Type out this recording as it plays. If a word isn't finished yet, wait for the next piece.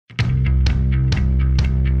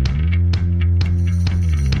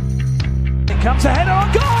to head on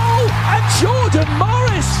goal, and Jordan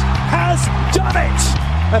Morris has done it.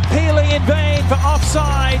 Appealing in vain for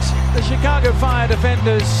offside. The Chicago Fire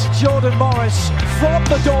defenders, Jordan Morris from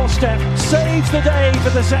the doorstep, saves the day for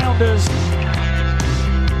the Sounders.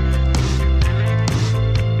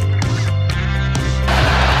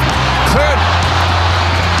 Cleared.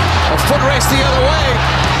 A foot race the other way.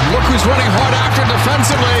 Look who's running hard after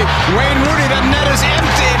defensively. Wayne Rooney, the net is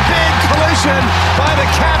empty. Big collision by the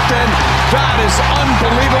captain. That is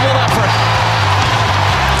unbelievable effort.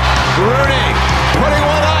 Rooney putting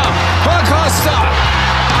one up. Acosta.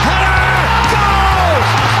 Header. Goal.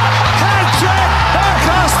 Hat-trick.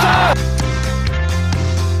 Acosta.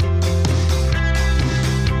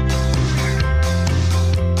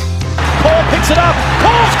 Paul picks it up.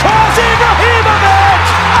 Paul's cross. Ibrahimovic.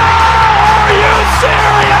 Oh, are you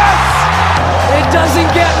serious? It doesn't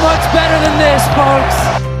get much better than this, folks.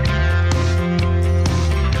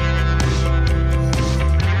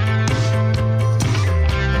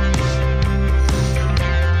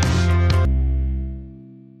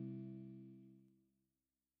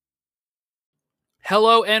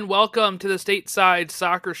 Hello and welcome to the Stateside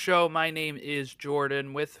Soccer Show. My name is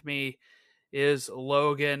Jordan. With me is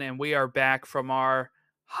Logan, and we are back from our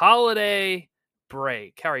holiday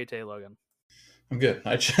break. How are you today, Logan? I'm good.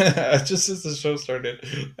 I just as the show started,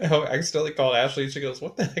 I accidentally called Ashley. She goes,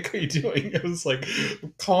 "What the heck are you doing?" I was like,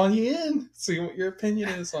 "I'm calling you in, see what your opinion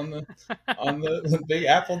is on the big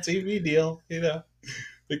Apple TV deal. You know,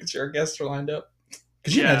 making sure our guests are lined up."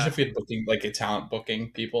 Could you imagine if we had booking like a talent booking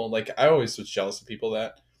people? Like I always was jealous of people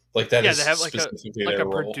that that. Yeah, is they have like a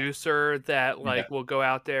role. producer that will go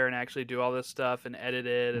out there and actually do all this stuff and edit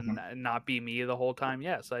it and not be me the whole time.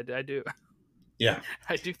 Yes, I do. Yeah,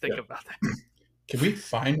 I do think about that. Can we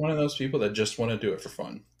find one of those people that just want to do it for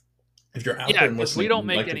fun? If you're out there and listening, we don't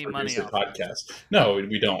make like any money off podcast. No,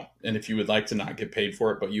 we don't. And if you would like to not get paid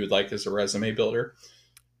for it, but you would like as a resume builder,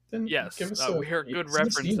 then yes, give us we are good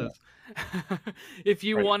references. If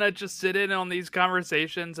you want to just sit in on these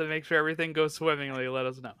conversations and make sure everything goes swimmingly, let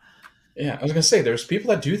us know. Yeah, I was gonna say there's people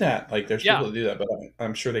that do that. Like there's people that do that, but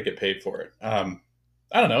I'm sure they get paid for it. I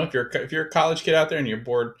don't know if you're a college kid out there and you're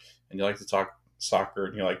bored and you like to talk soccer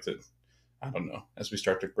and you like to, I don't know, as we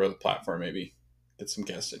start to grow the platform, maybe get some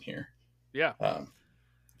guests in here. Yeah.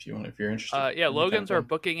 If you're interested. Logan's our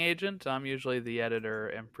booking agent. I'm usually the editor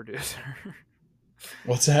and producer.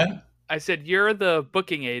 What's that? I said, you're the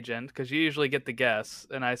booking agent because you usually get the guests.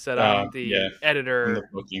 And I said, I'm the editor,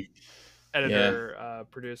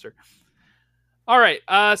 producer. All right.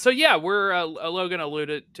 We're Logan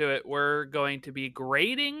alluded to it. We're going to be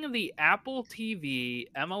grading the Apple TV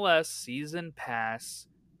MLS season pass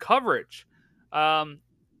coverage.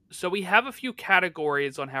 So we have a few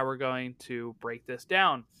categories on how we're going to break this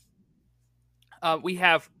down. We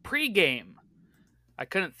have pregame. I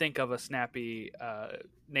couldn't think of a snappy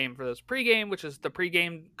name for this. Pregame, which is the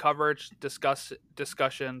pregame coverage,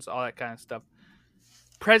 discussions, all that kind of stuff.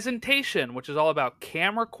 Presentation, which is all about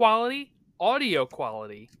camera quality, audio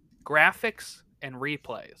quality, graphics, and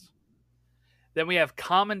replays. Then we have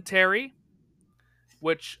commentary,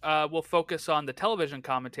 which will focus on the television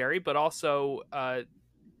commentary, but also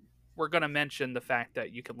we're going to mention the fact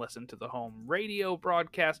that you can listen to the home radio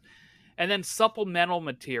broadcast. And then supplemental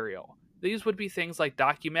material. These would be things like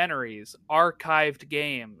documentaries, archived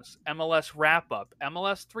games, MLS wrap-up,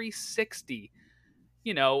 MLS 360,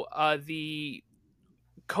 the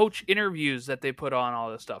coach interviews that they put on,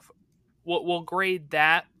 all this stuff. We'll grade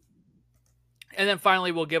that. And then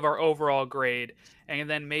finally, we'll give our overall grade. And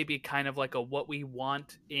then maybe kind of like what we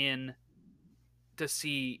want in to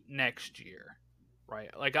see next year,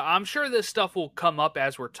 right? Like, I'm sure this stuff will come up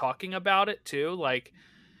as we're talking about it, too. Like,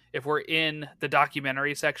 if we're in the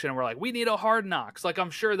documentary section and we're like, we need a Hard Knocks, like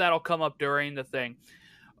I'm sure that'll come up during the thing.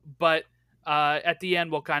 But at the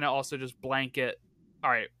end, we'll kind of also just blanket, all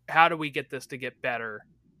right, how do we get this to get better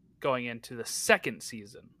going into the second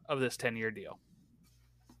season of this 10-year deal?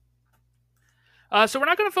 So we're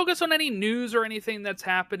not going to focus on any news or anything that's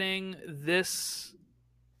happening this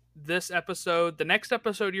episode. The next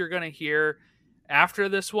episode you're going to hear after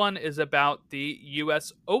this one is about the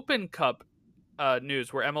U.S. Open Cup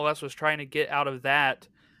news, where MLS was trying to get out of that.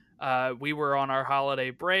 We were on our holiday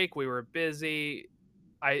break. We were busy.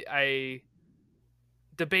 I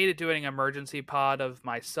debated doing an emergency pod of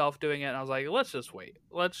myself doing it, and I was like, let's just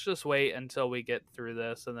wait until we get through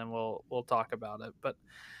this, and then we'll talk about it.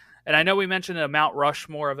 And I know we mentioned a Mount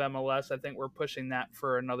Rushmore of MLS. I think we're pushing that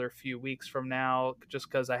for another few weeks from now, just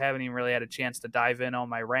because I haven't even really had a chance to dive in on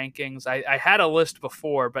my rankings. I had a list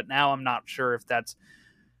before, but now I'm not sure if that's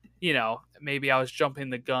maybe I was jumping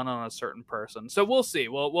the gun on a certain person. So we'll see.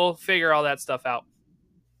 We'll figure all that stuff out.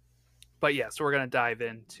 But yeah, so we're going to dive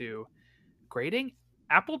into grading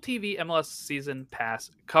Apple TV MLS season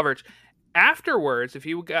pass coverage. Afterwards, if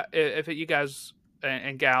you guys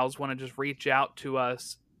and gals want to just reach out to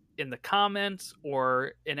us in the comments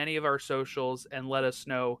or in any of our socials and let us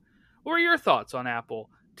know what are your thoughts on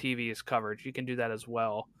Apple TV's coverage, you can do that as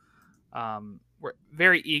well. We're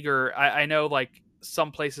very eager. I know like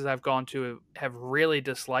some places I've gone to have really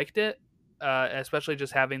disliked it, especially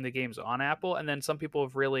just having the games on Apple, and then some people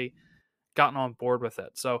have really gotten on board with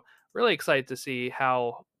it. So really excited to see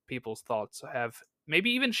how people's thoughts have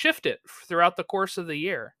maybe even shifted throughout the course of the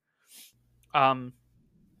year.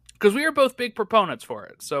 Because we are both big proponents for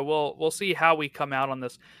it. So we'll see how we come out on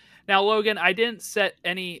this. Now, Logan, I didn't set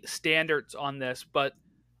any standards on this, but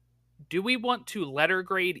do we want to letter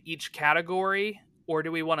grade each category, or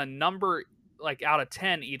do we want to number like out of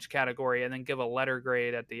 10 each category and then give a letter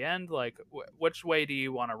grade at the end? Like, which way do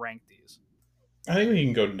you want to rank these? I think we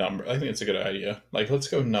can go number. I think it's a good idea. Like, let's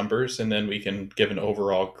go numbers, and then we can give an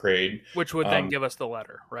overall grade, which would then give us the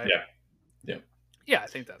letter, right? Yeah. I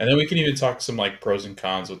think that. And then we can even talk some like pros and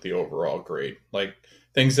cons with the overall grade, like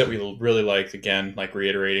things that we really liked. Again, like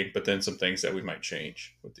reiterating, but then some things that we might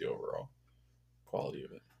change with the overall quality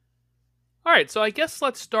of it. All right, so I guess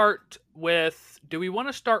let's start with. Do we want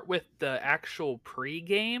to start with the actual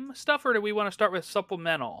pre-game stuff, or do we want to start with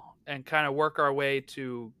supplemental and kind of work our way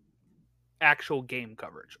to actual game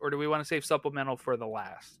coverage, or do we want to save supplemental for the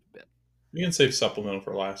last bit? We can save supplemental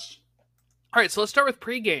for last. All right, so let's start with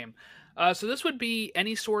pregame. So this would be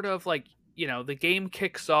any sort of like, the game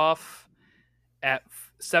kicks off at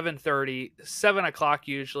 7:30, 7 o'clock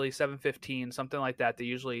usually, 7:15, something like that. They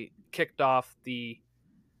usually kicked off the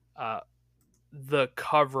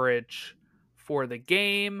coverage for the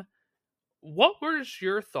game. What was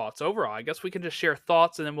your thoughts overall? I guess we can just share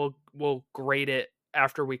thoughts and then we'll grade it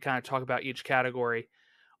after we kind of talk about each category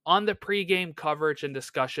on the pregame coverage and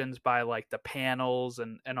discussions by like the panels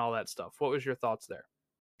and all that stuff. What was your thoughts there?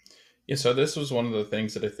 Yeah, so this was one of the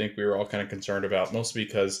things that I think we were all kind of concerned about, mostly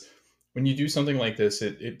because when you do something like this,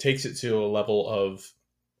 it takes it to a level of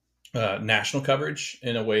national coverage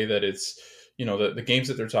in a way that it's, the games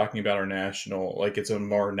that they're talking about are national, like it's a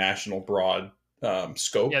more national broad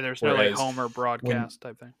scope. Yeah, there's no like Homer broadcast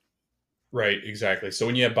type thing. Right, exactly. So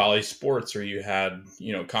when you have Bally Sports or you had,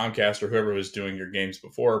 Comcast or whoever was doing your games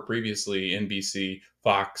before, previously NBC,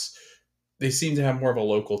 Fox, they seem to have more of a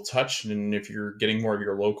local touch. And if you're getting more of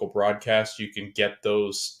your local broadcast, you can get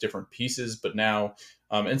those different pieces. But now,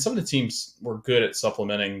 and some of the teams were good at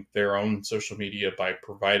supplementing their own social media by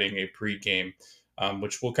providing a pregame,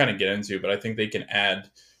 which we'll kind of get into. But I think they could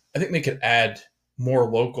add more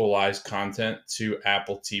localized content to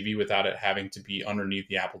Apple TV without it having to be underneath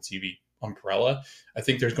the Apple TV umbrella. I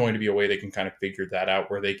think there's going to be a way they can kind of figure that out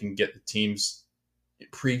where they can get the team's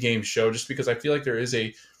pregame show, just because I feel like there's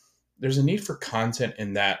a need for content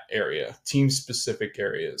in that area, team specific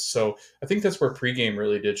areas. So I think that's where pregame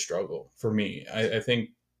really did struggle for me. I think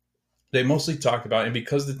they mostly talked about, and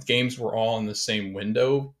because the games were all in the same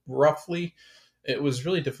window roughly, it was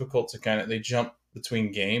really difficult to they jump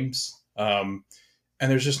between games. And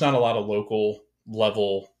there's just not a lot of local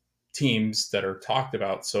level teams that are talked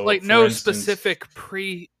about. So like no specific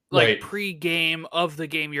pre-game of the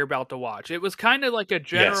game you're about to watch. It was kind of like a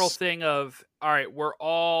general thing of, all right, we're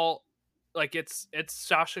all like, it's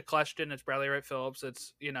Sasha Kleshton, it's Bradley Wright Phillips,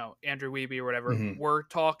 it's, Andrew Wiebe or whatever. Mm-hmm. We're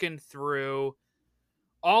talking through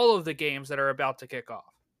all of the games that are about to kick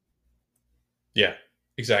off. Yeah,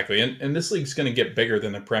 exactly. And this league's going to get bigger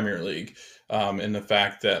than the Premier League. In the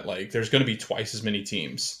fact that like there's going to be twice as many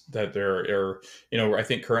teams that there are, I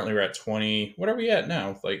think currently we're at 20. What are we at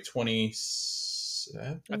now? Like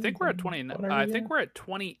 27? I think we're at 29. I think we're at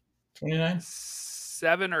 20. 29?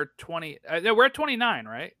 7 or 20. No, we're at 29,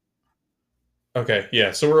 right? Okay.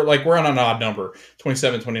 Yeah. So we're on an odd number,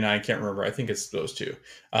 27, 29. Can't remember. I think it's those two.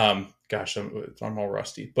 Gosh, I'm all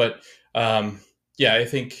rusty, but yeah, I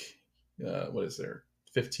think, what is there?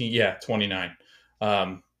 15. Yeah. 29.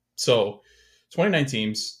 So 29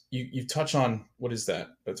 teams, you touch on, what is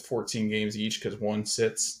that? That's 14 games each because one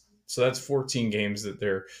sits. So that's 14 games that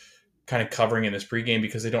they're kind of covering in this pregame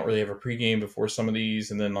because they don't really have a pregame before some of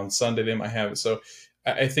these. And then on Sunday they might have it. So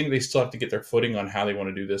I think they still have to get their footing on how they want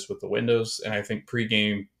to do this with the windows. And I think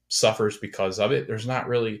pregame suffers because of it. There's not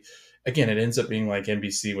really, again, it ends up being like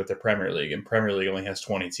NBC with the Premier League, and Premier League only has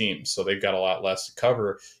 20 teams. So they've got a lot less to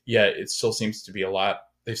cover, yet it still seems to be a lot.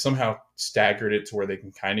 They've somehow staggered it to where they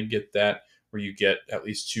can kind of get that, where you get at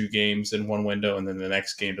least 2 games in one window and then the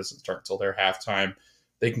next game doesn't start until their halftime.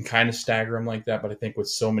 they can kind of stagger them like that. But I think with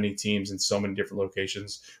so many teams in so many different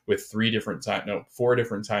locations, with 4 different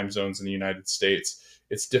time zones in the United States,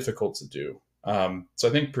 it's difficult to do. So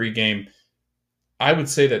I think pregame, I would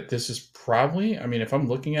say that this is probably, I mean, if I'm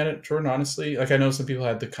looking at it, Jordan, honestly, like I know some people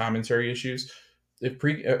had the commentary issues.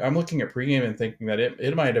 I'm looking at pregame and thinking that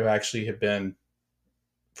it might have actually have been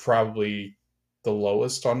probably the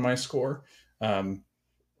lowest on my score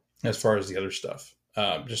as far as the other stuff,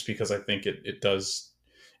 just because I think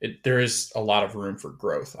there is a lot of room for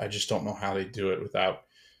growth. I just don't know how they do it without,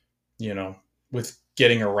 with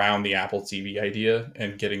getting around the Apple TV idea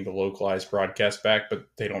and getting the localized broadcast back, but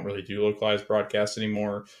they don't really do localized broadcast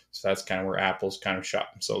anymore. So that's kind of where Apple's kind of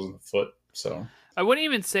shot themselves in the foot. So I wouldn't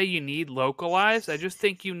even say you need localized. I just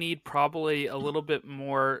think you need probably a little bit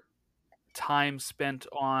more time spent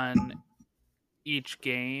on each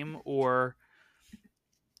game, or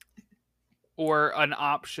an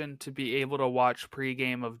option to be able to watch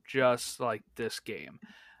pregame of just like this game.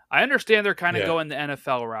 I understand they're kind of going the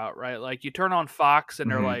NFL route, right? Like you turn on Fox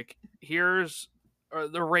and they're like, here's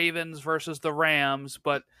the Ravens versus the Rams,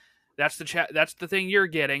 but that's the thing you're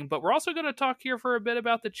getting. But we're also going to talk here for a bit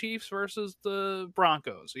about the Chiefs versus the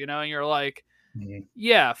Broncos, and you're like,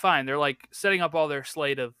 yeah, fine. They're like setting up all their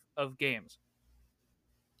slate of games.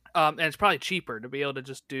 And it's probably cheaper to be able to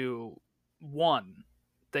just do one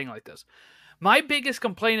thing like this. My biggest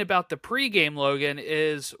complaint about the pregame, Logan,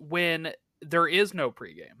 is when there is no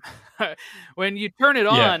pregame. When you turn it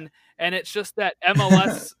on and it's just that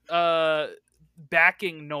MLS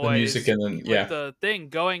backing noise, the music, and then with the thing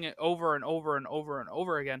going over and over and over and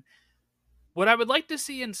over again. What I would like to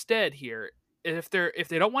see instead here, if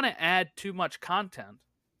they don't want to add too much content,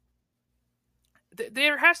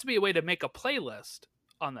 there has to be a way to make a playlist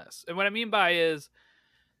on this. And what I mean by is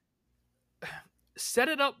set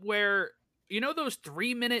it up where, those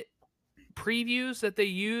 3-minute previews that they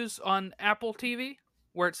use on Apple TV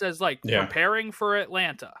where it says like preparing for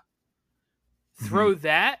Atlanta. Throw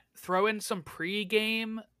in some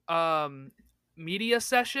pregame media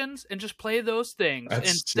sessions and just play those things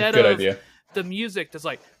instead of idea. The music that's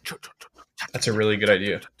like. That's a really good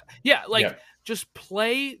idea. Yeah, just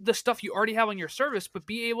play the stuff you already have on your service, but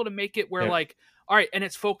be able to make it where like, all right, and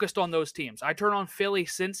it's focused on those teams. I turn on Philly,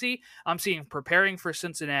 Cincy. I'm seeing preparing for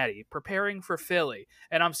Cincinnati, preparing for Philly,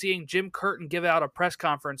 and I'm seeing Jim Curtin give out a press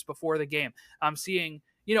conference before the game. I'm seeing,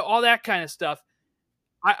 all that kind of stuff.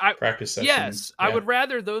 I practice sessions. Yes, I would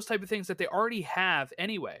rather those type of things that they already have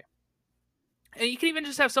anyway. And you can even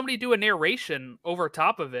just have somebody do a narration over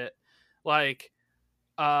top of it, like,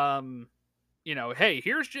 hey,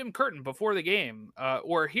 here's Jim Curtin before the game,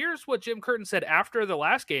 or here's what Jim Curtin said after the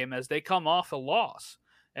last game as they come off a loss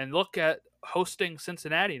and look at hosting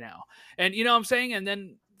Cincinnati now. And you know what I'm saying? And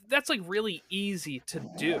then that's like really easy to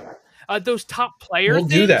do. Those top player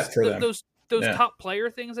things, do that for them. Those top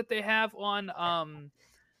player things that they have on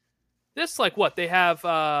this, like what they have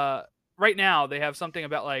right now, they have something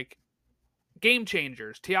about like game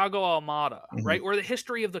changers, Thiago Almada, right? Or the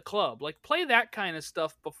history of the club. Like play that kind of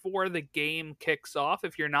stuff before the game kicks off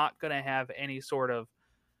if you're not going to have any sort of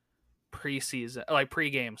preseason, like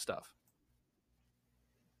pregame stuff.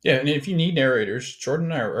 Yeah, and if you need narrators,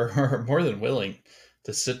 Jordan and I are more than willing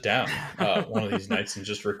to sit down one of these nights and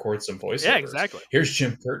just record some voiceovers. Yeah, exactly. Here's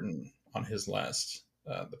Jim Curtin on his last,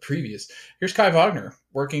 the previous. Here's Kai Wagner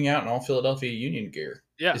working out in all Philadelphia Union gear.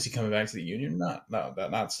 Yeah. Is he coming back to the Union?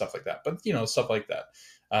 Not stuff like that. But, stuff like that.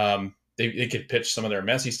 They could pitch some of their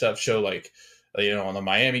messy stuff, show like, on the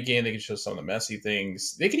Miami game, they could show some of the messy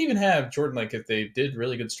things. They could even have, Jordan, like if they did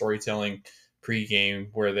really good storytelling pregame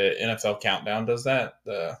where the NFL Countdown does that,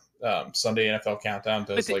 the Sunday NFL Countdown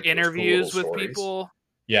does like interviews with stories. People.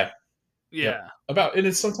 Yeah. Yeah. And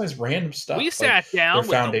it's sometimes random stuff. We sat down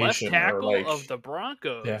with the left tackle like, of the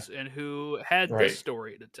Broncos and who had this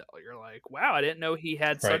story to tell. You're like, wow, I didn't know he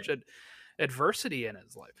had such an adversity in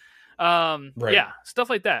his life. Yeah, stuff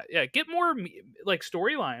like that. Yeah, get more like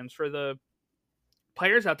storylines for the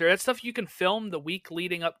players out there. That's stuff you can film the week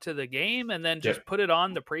leading up to the game and then just put it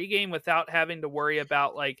on the pregame without having to worry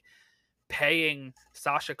about like paying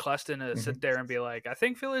Sasha Kleston to sit there and be like, I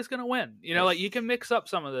think Philly's going to win. Like you can mix up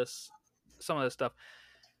some of this stuff.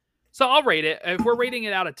 So I'll rate it. If we're rating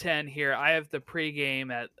it out of 10 here, I have the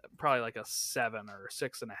pregame at probably like a 7 or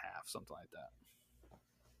 6.5, something like that.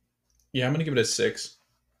 Yeah, I'm going to give it a 6.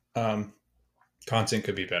 Content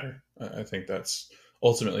could be better. I think that's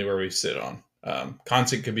ultimately where we sit on.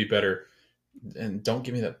 Content could be better. And don't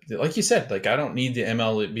give me that. Like you said, like I don't need the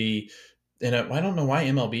MLB. And I don't know why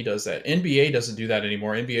MLB does that. NBA doesn't do that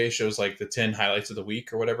anymore. NBA shows like the 10 highlights of the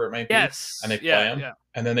week or whatever it might be. Yes. And they play them. Yeah.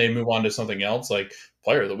 And then they move on to something else like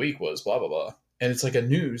player of the week was blah, blah, blah. and it's like a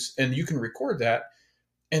news, and you can record that,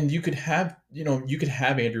 and you could have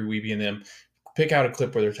Andrew Wiebe and them pick out a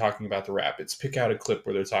clip where they're talking about the Rapids, pick out a clip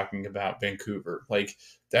where they're talking about Vancouver. Like,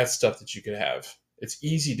 that's stuff that you could have. It's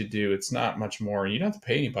easy to do. It's not much more. You don't have to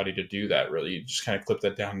pay anybody to do that, really. You just kind of clip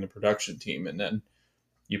that down in the production team, and then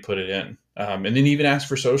you put it in. And then even ask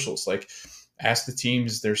for socials. Like, ask the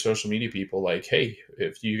teams, their social media people, like, hey,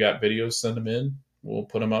 if you got videos, send them in. We'll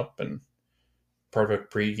put them up and part of a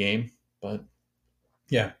pre-game. But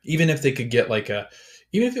yeah, even if they could get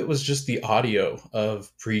even if it was just the audio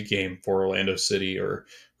of pre-game for Orlando City or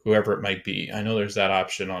whoever it might be. I know there's that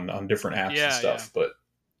option on different apps and stuff, but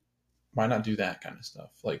why not do that kind of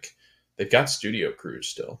stuff? Like, they've got studio crews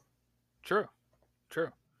still. True.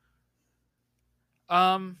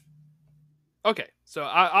 Okay, so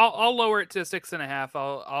I'll lower it to 6.5.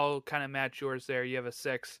 I'll kind of match yours there. You have a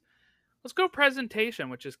 6. Let's go presentation,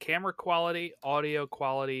 which is camera quality, audio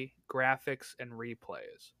quality, graphics, and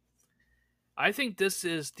replays. I think this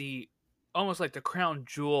is almost like the crown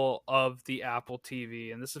jewel of the Apple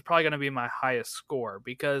TV, and this is probably going to be my highest score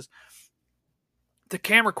because the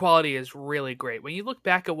camera quality is really great. When you look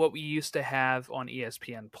back at what we used to have on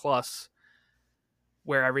ESPN Plus,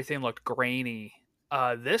 where everything looked grainy,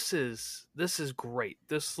 this is great.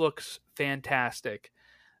 This looks fantastic.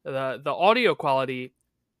 The audio quality,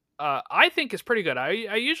 I think, is pretty good.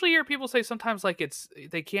 I usually hear people say sometimes like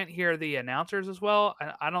they can't hear the announcers as well.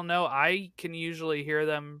 I don't know. I can usually hear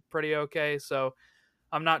them pretty okay, so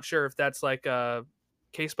I'm not sure if that's like a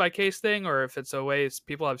case by case thing or if it's a way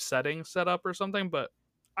people have settings set up or something. But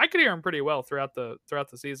I could hear them pretty well throughout the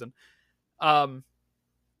season. But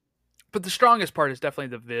the strongest part is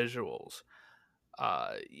definitely the visuals.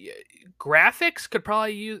 Graphics could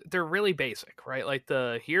probably they're really basic, right? Like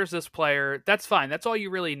here's this player, that's fine, that's all you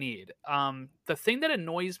really need. The thing that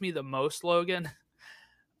annoys me the most, Logan,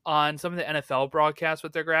 on some of the NFL broadcasts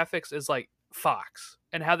with their graphics is like Fox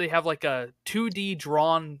and how they have like a 2D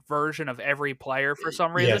drawn version of every player for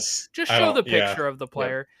some reason. Yes, just show the picture of the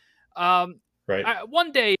player. Right.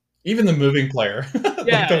 One day, even the moving player,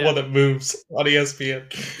 like the one that moves on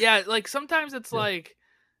ESPN. Yeah, like sometimes it's like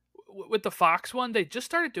with the Fox one, they just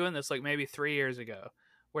started doing this like maybe 3 years ago,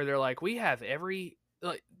 where they're like, we have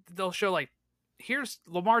they'll show like, here's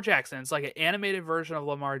Lamar Jackson. It's like an animated version of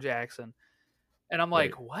Lamar Jackson. And I'm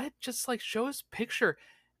like, what? Just like show us picture.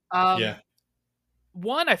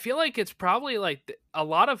 One, I feel like it's probably like a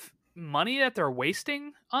lot of money that they're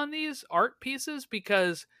wasting on these art pieces,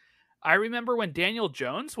 because I remember when Daniel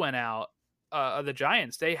Jones went out, the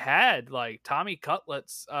Giants, they had like Tommy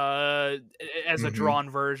Cutlets as a drawn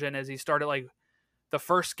version as he started like the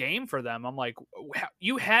first game for them. I'm like,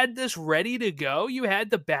 you had this ready to go? You had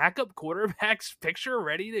the backup quarterback's picture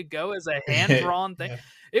ready to go as a hand-drawn thing?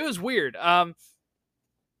 It was weird.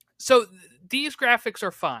 So these graphics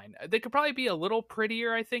are fine. They could probably be a little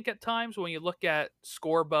prettier, I think, at times when you look at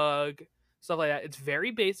Scorebug, stuff like that. It's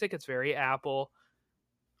very basic. It's very Apple.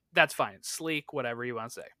 That's fine. It's sleek, whatever you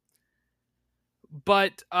want to say.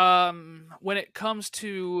 But when it comes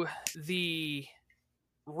to the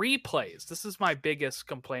replays, this is my biggest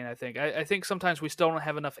complaint, I think. I think sometimes we still don't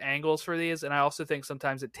have enough angles for these, and I also think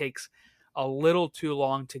sometimes it takes a little too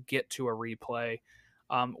long to get to a replay,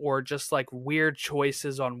 or just like weird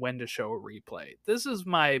choices on when to show a replay. This is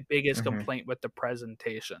my biggest complaint with the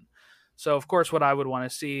presentation. So, of course, what I would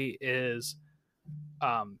want to see is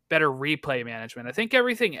better replay management. I think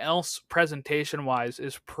everything else presentation-wise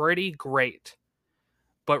is pretty great.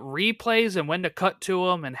 But replays and when to cut to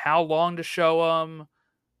them and how long to show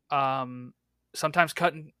them, sometimes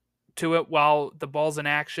cutting to it while the ball's in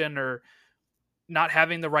action or not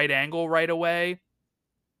having the right angle right away,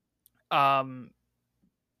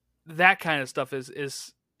 that kind of stuff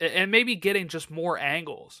is and maybe getting just more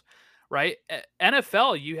angles, right?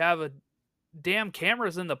 NFL, you have a damn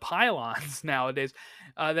cameras in the pylons nowadays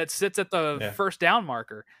that sits at the first down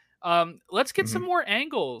marker. Let's get some more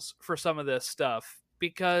angles for some of this stuff,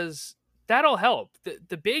 because that'll help.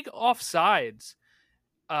 The big offsides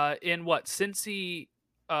in Cincy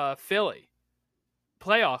Philly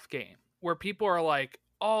playoff game, where people are like,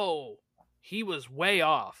 oh, he was way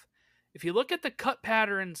off. If you look at the cut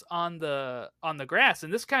patterns on the grass,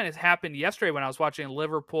 and this kind of happened yesterday when I was watching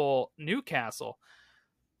Liverpool Newcastle,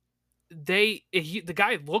 the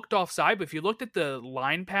guy looked offside, but if you looked at the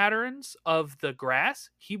line patterns of the grass,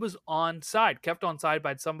 he was onside, kept onside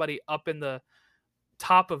by somebody up in the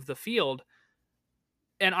top of the field.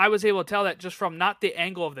 And I was able to tell that just from not the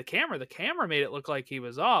angle of the camera. The camera made it look like he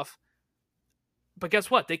was off. But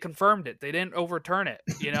guess what? They confirmed it. They didn't overturn it.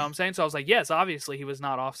 You know what I'm saying? So I was like, yes, obviously he was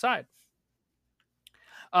not offside.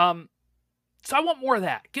 So I want more of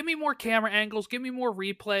that. Give me more camera angles. Give me more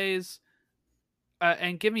replays.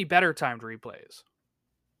 And give me better timed replays.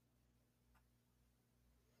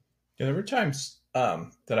 Yeah, there were times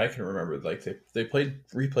that I can remember, like they played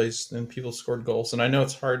replays and people scored goals, and I know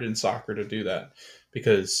it's hard in soccer to do that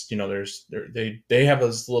because they have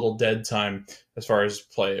this little dead time as far as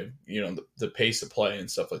play, the pace of play and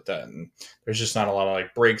stuff like that, and there's just not a lot of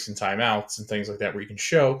like breaks and timeouts and things like that where you can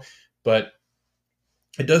show, but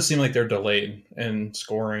it does seem like they're delayed in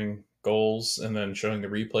scoring goals and then showing the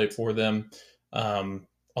replay for them.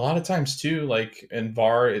 A lot of times too, like in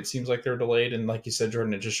VAR, it seems like they're delayed, and like you said,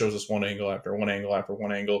 Jordan, it just shows us one angle after one angle after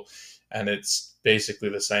one angle, and it's basically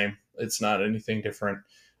the same. It's not anything different.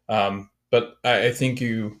 But I think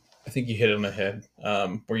you hit it on the head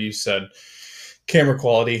where you said camera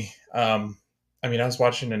quality. I mean, I was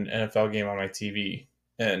watching an NFL game on my TV,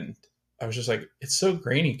 and I was just like, it's so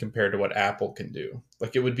grainy compared to what Apple can do.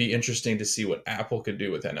 Like, it would be interesting to see what Apple could do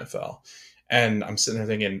with NFL. And I'm sitting there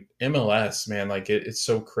thinking, MLS, man, like it's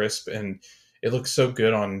so crisp and it looks so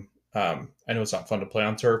good on. I know it's not fun to play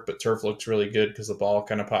on turf, but turf looks really good because the ball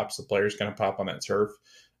kind of pops, the players kind of pop on that turf,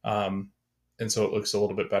 and so it looks a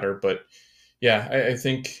little bit better. But yeah, I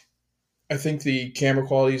think the camera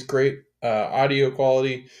quality is great, audio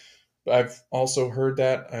quality. I've also heard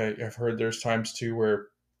that I've heard there's times too where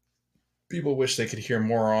people wish they could hear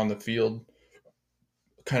more on the field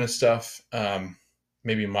kind of stuff.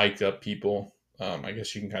 Maybe mic'd up people. I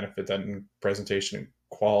guess you can kind of fit that in presentation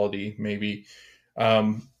quality, maybe.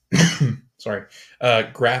 Sorry.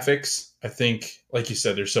 Graphics, I think, like you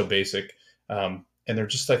said, they're so basic. And they're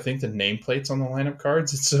just, I think, the nameplates on the lineup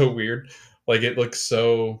cards. It's so weird. Like, it looks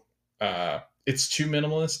so, it's too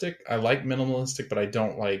minimalistic. I like minimalistic, but I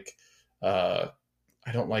don't like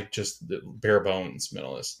just the bare bones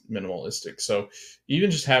minimalistic. So even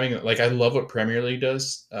just having, like, I love what Premier League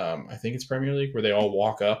does. I think it's Premier League where they all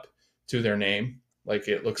walk up to their name. Like,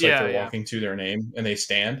 it looks like they're walking to their name and they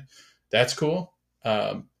stand. That's cool.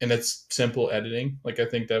 And that's simple editing. Like, I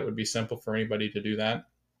think that would be simple for anybody to do that.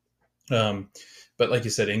 But like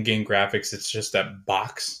you said, in-game graphics, it's just that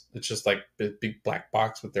box. It's just like a big black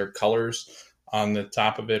box with their colors on the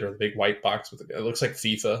top of it, or the big white box with it looks like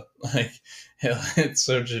FIFA. Like, it's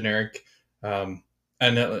so generic. And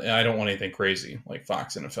I don't want anything crazy like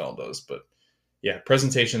Fox NFL does, but yeah,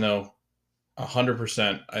 presentation though,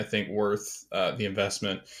 100%, I think worth the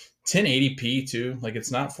investment. 1080p too, like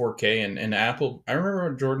it's not 4K, and Apple. I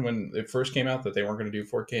remember, Jordan, when it first came out that they weren't going to do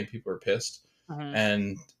 4K, and people were pissed,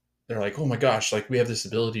 and they're like, "Oh my gosh! Like, we have this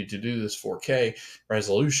ability to do this 4K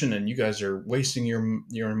resolution, and you guys are wasting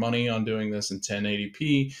your money on doing this in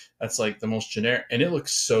 1080p. That's like the most generic, and it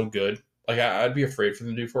looks so good. Like, I'd be afraid for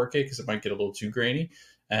them to do 4K because it might get a little too grainy.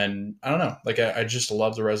 And I don't know, like I just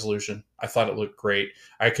love the resolution. I thought it looked great.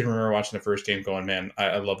 I can remember watching the first game going, man,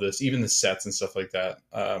 I love this. Even the sets and stuff like that.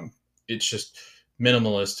 It's just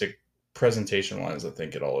minimalistic presentation wise. I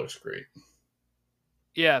think it all looks great.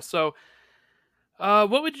 Yeah. So,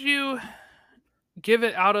 what would you give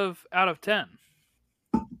it out of 10?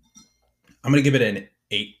 I'm going to give it an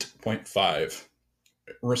 8.5.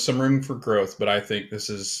 Some room for growth, but I think this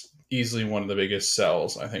is easily one of the biggest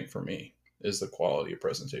sells, I think, for me, is the quality of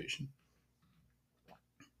presentation.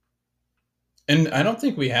 And I don't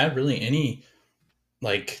think we had really any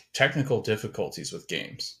like technical difficulties with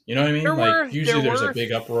games. You know what I mean? Usually there's a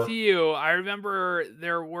big uproar. I remember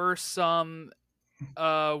there were some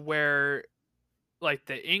where like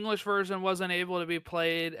the English version wasn't able to be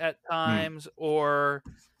played at times, or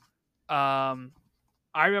I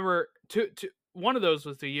remember one of those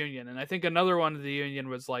was the Union, and I think another one of the Union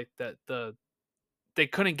was like that they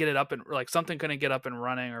couldn't get it up, and like something couldn't get up and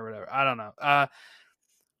running or whatever. I don't know.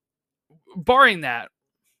 Barring that,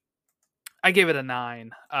 I gave it a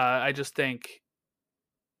 9. I just think,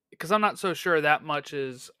 because I'm not so sure that much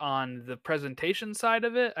is on the presentation side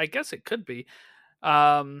of it. I guess it could be.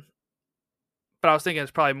 But I was thinking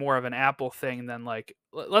it's probably more of an Apple thing than like,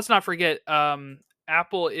 let's not forget,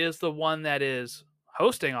 Apple is the one that is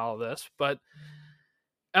hosting all of this, but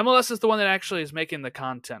MLS is the one that actually is making the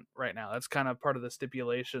content right now. That's kind of part of the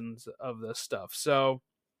stipulations of this stuff. So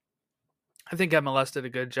I think MLS did a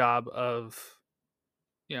good job of,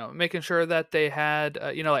 making sure that they had,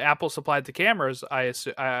 like Apple supplied the cameras,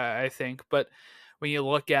 I think, but when you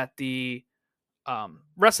look at the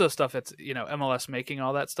rest of the stuff, it's, MLS making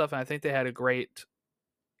all that stuff, and I think they had a great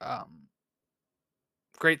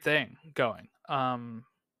thing going.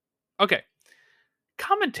 Okay,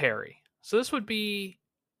 commentary. So this would be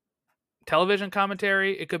television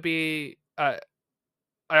commentary. It could be. I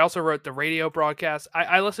also wrote the radio broadcast.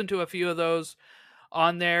 I listened to a few of those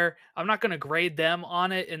on there. I'm not going to grade them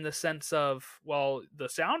on it in the sense of, well, the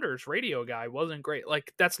Sounders radio guy wasn't great.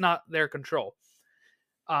 Like, that's not their control.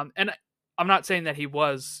 And I'm not saying that he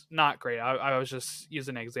was not great. I was just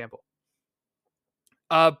using an example.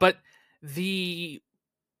 But the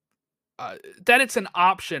that it's an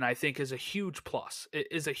option, I think, is a huge plus. It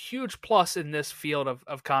is a huge plus in this field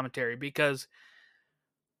of commentary, because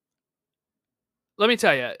let me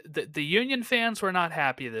tell you, the Union fans were not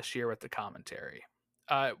happy this year with the commentary.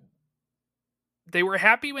 They were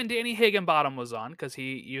happy when Danny Higginbottom was on, because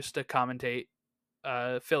he used to commentate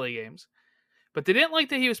Philly games. But they didn't like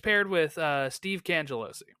that he was paired with Steve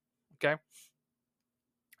Cangelosi. Okay?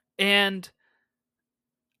 And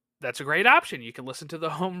that's a great option. You can listen to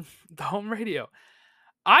the home radio.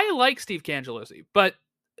 I like Steve Cangelosi, but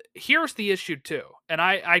here's the issue too. And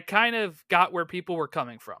I kind of got where people were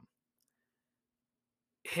coming from.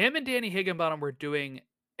 Him and Danny Higginbottom were doing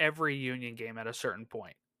every Union game at a certain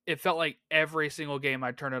point. It felt like every single game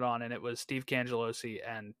I'd turn it on and it was Steve Cangelosi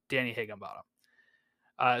and Danny Higginbottom.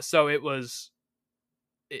 So it was...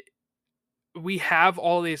 we have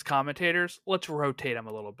all these commentators. Let's rotate them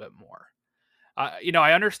a little bit more.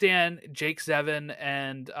 I understand Jake Zevin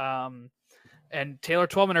and Taylor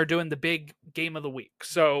Twellman are doing the big game of the week.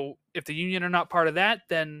 So if the Union are not part of that,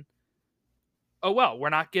 then, oh well, we're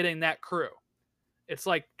not getting that crew. It's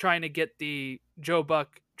like trying to get the Joe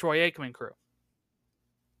Buck, Troy Aikman crew.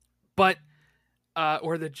 But,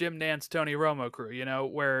 or the Jim Nance, Tony Romo crew,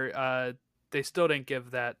 where they still didn't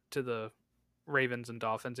give that to the Ravens and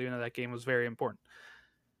Dolphins, even though that game was very important.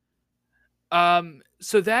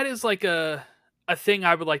 So that is like a thing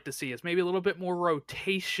I would like to see, is maybe a little bit more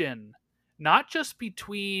rotation, not just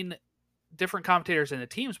between different commentators in the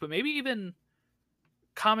teams, but maybe even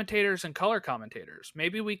commentators and color commentators.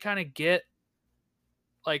 Maybe we kind of get,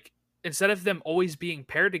 like, instead of them always being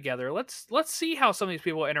paired together, let's see how some of these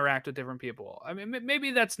people interact with different people. I mean,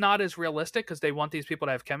 maybe that's not as realistic because they want these people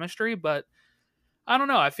to have chemistry, but I don't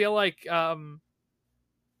know. I feel like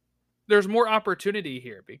there's more opportunity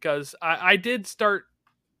here, because I did start,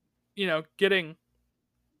 getting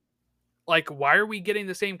like, why are we getting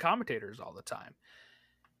the same commentators all the time?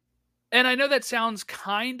 And I know that sounds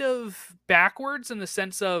kind of backwards in the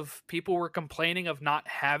sense of people were complaining of not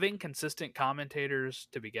having consistent commentators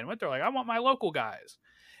to begin with. They're like, I want my local guys.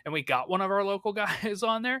 And we got one of our local guys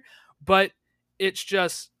on there, but it's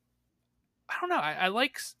just, I don't know.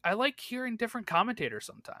 I like hearing different commentators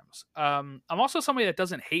sometimes. I'm also somebody that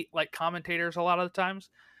doesn't hate like commentators a lot of the times.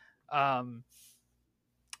 How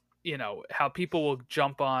people will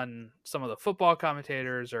jump on some of the football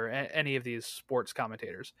commentators or any of these sports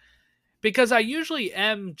commentators, because I usually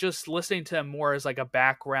am just listening to them more as like a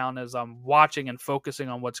background as I'm watching and focusing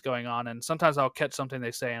on what's going on. And sometimes I'll catch something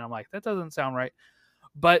they say and I'm like, that doesn't sound right.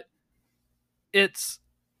 But it's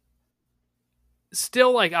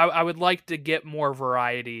still like, I would like to get more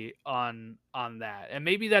variety on that. And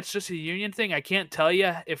maybe that's just a Union thing. I can't tell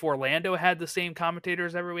you if Orlando had the same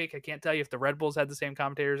commentators every week. I can't tell you if the Red Bulls had the same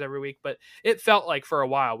commentators every week, but it felt like for a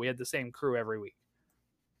while we had the same crew every week.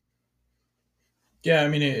 Yeah, I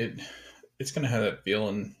mean, it's going to have that feel,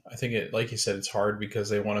 and I think it, like you said, it's hard because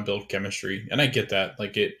they want to build chemistry, and I get that.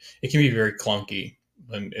 Like it can be very clunky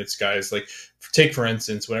when it's guys like, take for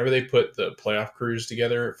instance, whenever they put the playoff crews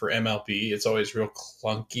together for MLB, it's always real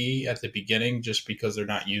clunky at the beginning just because they're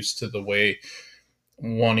not used to the way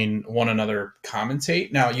wanting one another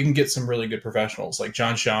commentate. Now you can get some really good professionals like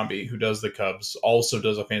John Shambi, who does the Cubs, also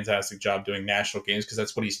does a fantastic job doing national games because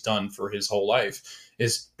that's what he's done for his whole life,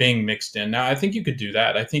 is being mixed in. Now I think you could do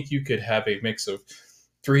that. I think you could have a mix of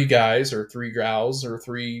 3 guys or 3 gals or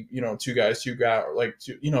 3, 2 guys, 2 gals, like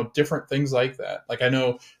different things like that. Like I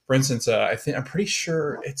know, for instance, I'm pretty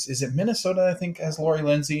sure is it Minnesota, I think, has Lori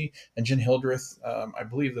Lindsay and Jen Hildreth. I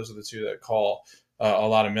believe those are the 2 that call a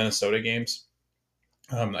lot of Minnesota games.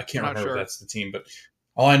 I can't remember if that's the team, but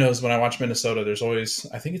all I know is when I watch Minnesota, there's always,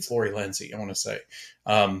 I think it's Lori Lindsay, I want to say.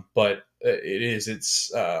 But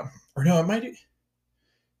it's or no, it might,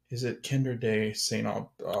 is it Kendra Day St.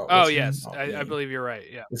 Oh, yes. I believe you're right.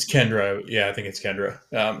 Yeah. It's Kendra. Yeah, I think it's Kendra.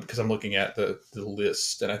 Because I'm looking at the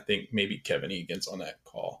list, and I think maybe Kevin Egan's on that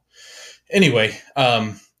call. Anyway,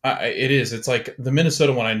 it is. It's like the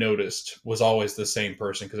Minnesota one I noticed was always the same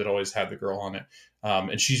person because it always had the girl on it.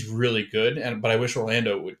 And she's really good. But I wish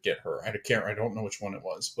Orlando would get her. I don't know which one it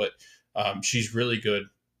was, but she's really good.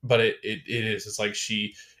 But it is. It's like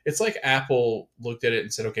it's like Apple looked at it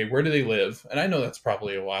and said, okay, where do they live? And I know that's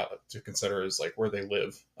probably a lot to consider, is like where they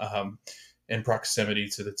live in proximity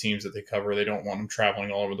to the teams that they cover. They don't want them traveling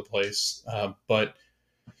all over the place. But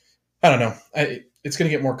I don't know. It's going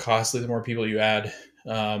to get more costly the more people you add.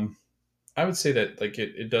 I I would say that like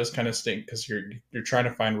it does kind of stink because you're trying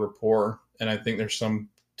to find rapport, and I think there's some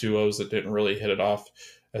duos that didn't really hit it off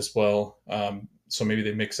as well. So maybe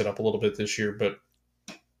they mix it up a little bit this year, but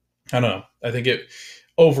I don't know. I think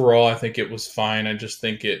overall, I think it was fine. I just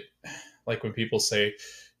think like when people say,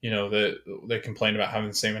 that they complain about having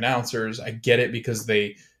the same announcers, I get it because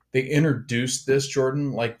they introduced this,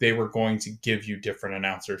 Jordan, like they were going to give you different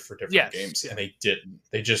announcers for different games, and they didn't.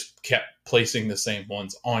 They just kept placing the same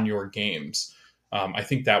ones on your games. I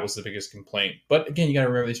think that was the biggest complaint. But again, you got to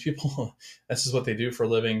remember these people, this is what they do for a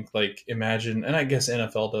living. Like imagine, and I guess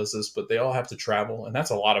NFL does this, but they all have to travel, and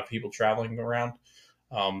that's a lot of people traveling around.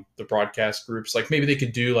 The broadcast groups, like maybe they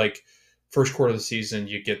could do like first quarter of the season,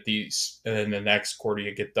 you get these, and then the next quarter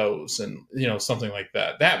you get those, and something like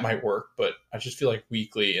that. That might work, but I just feel like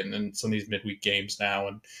weekly, and then some of these midweek games now,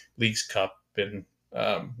 and Leagues Cup, and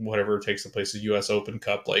whatever takes the place of U.S. Open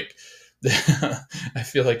Cup, like I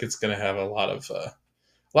feel like it's going to have a lot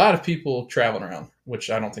of people traveling around,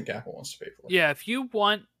 which I don't think Apple wants to pay for. Yeah, if you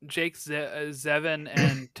want Jake Zevin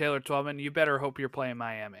and Taylor Twellman, you better hope you're playing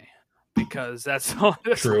Miami. Because that's the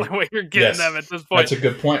only way you're getting them at this point. That's a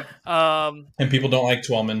good point. And people don't like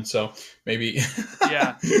Twellman, so maybe.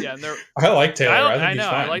 yeah. I like Taylor. I think he's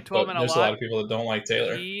fine. I like Twellman there's a lot of people that don't like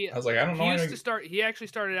Taylor. I was like, I don't know. He actually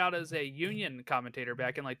started out as a union commentator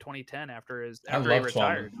back in like 2010 after he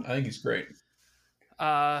retired. Twellman. I think he's great.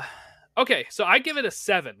 Okay, so I give it a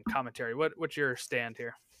 7 commentary. What's your stand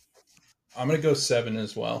here? I'm gonna go 7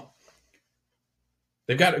 as well.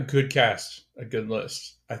 They've got a good cast, a good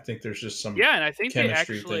list. I think there's just some and I think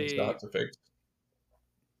chemistry things they'll have to fix.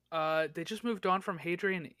 They just moved on from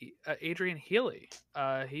Adrian Healy.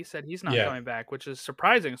 He said he's not coming back, which is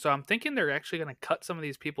surprising. So I'm thinking they're actually going to cut some of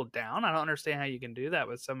these people down. I don't understand how you can do that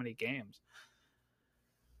with so many games.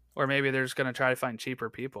 Or maybe they're just going to try to find cheaper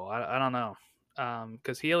people. I don't know.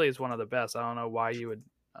 Because Healy is one of the best. I don't know why you would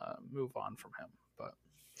move on from him. But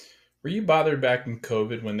were you bothered back in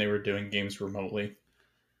COVID when they were doing games remotely?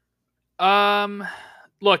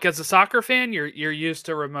 Look, as a soccer fan, you're used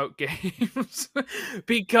to remote games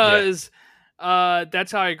because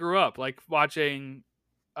that's how I grew up. Like watching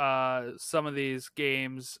some of these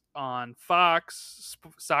games on Fox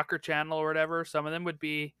Soccer Channel or whatever. Some of them would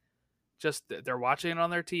be just they're watching it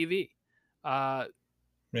on their TV. I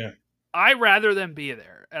rather them be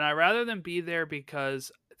there, and I rather them be there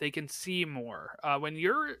because they can see more. When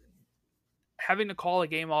you're having to call a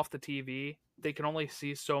game off the TV, they can only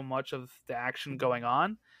see so much of the action going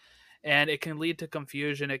on, and it can lead to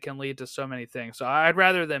confusion. It can lead to so many things. So I'd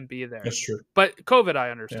rather them be there. That's true. But COVID,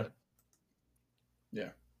 I understood. Yeah.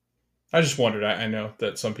 I just wondered. I know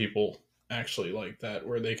that some people actually like that,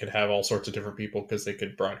 where they could have all sorts of different people because they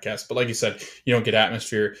could broadcast. But like you said, you don't get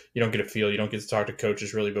atmosphere. You don't get a feel. You don't get to talk to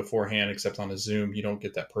coaches really beforehand, except on a Zoom. You don't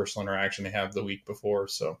get that personal interaction they have the week before.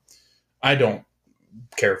 So I don't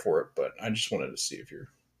care for it, but I just wanted to see if you're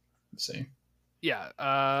the same.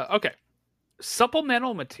 Yeah. Okay.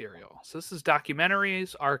 Supplemental material. So this is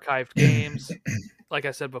documentaries, archived games. Like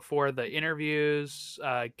I said before, the interviews,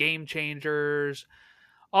 game changers,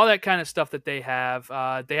 all that kind of stuff that they have.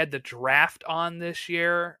 They had the draft on this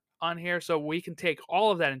year on here, so we can take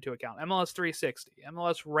all of that into account. MLS 360,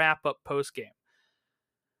 MLS wrap up post game.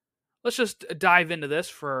 Let's just dive into this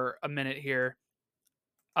for a minute here.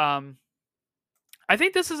 I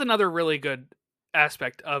think this is another really good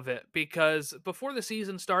aspect of it, because before the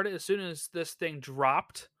season started, as soon as this thing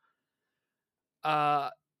dropped,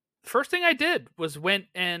 first thing I did was went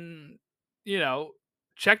and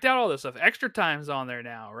checked out all this stuff. Extra Time's on there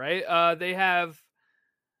now, right? They have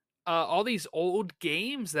all these old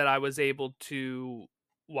games that I was able to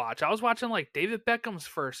watch. I was watching like David Beckham's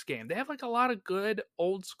first game. They have like a lot of good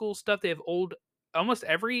old school stuff. They have almost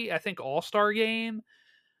every, I think, All-Star game.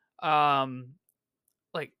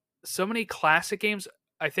 Like so many classic games.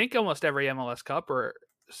 I think almost every MLS Cup or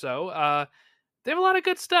so. They have a lot of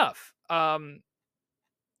good stuff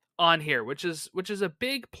on here, which is a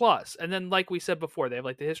big plus. And then, like we said before, they have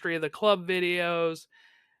like the history of the club videos.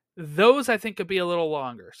 Those I think could be a little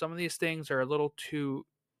longer. Some of these things are a little too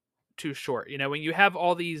short. When you have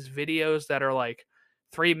all these videos that are like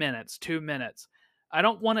 3 minutes, 2 minutes, I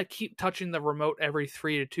don't want to keep touching the remote every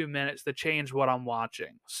 3 to 2 minutes to change what I'm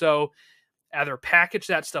watching. So either package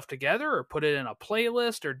that stuff together or put it in a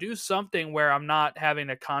playlist or do something where I'm not having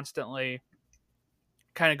to constantly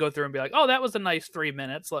kind of go through and be like, oh, that was a nice 3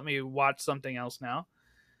 minutes. Let me watch something else now.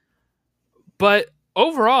 But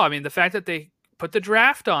overall, I mean, the fact that they put the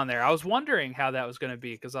draft on there, I was wondering how that was going to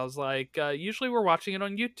be, because I was like, usually we're watching it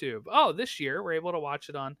on YouTube. Oh, this year we're able to watch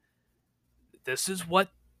it on. This is what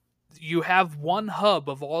you have one hub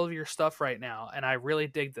of all of your stuff right now, and I really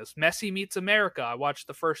dig this. Messi Meets America. I watched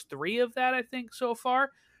the first 3 of that, I think, so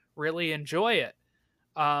far. Really enjoy it.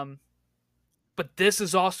 But this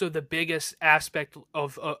is also the biggest aspect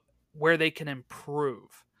of where they can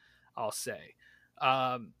improve, I'll say.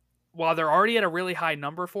 While they're already at a really high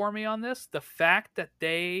number for me on this, the fact that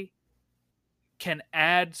they can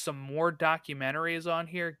add some more documentaries on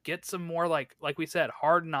here, get some more like we said,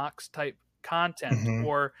 Hard Knocks type content,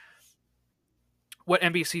 or what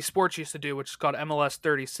NBC Sports used to do, which is called MLS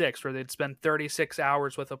 36, where they'd spend 36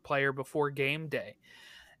 hours with a player before game day,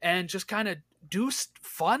 and just kind of do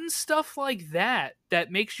fun stuff like that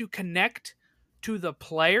makes you connect to the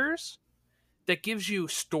players, that gives you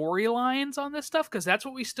storylines on this stuff, because that's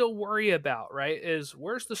what we still worry about, right? Is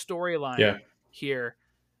where's the storyline here?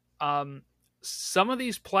 Some of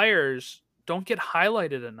these players don't get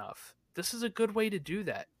highlighted enough. This is a good way to do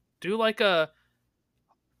that. Do like a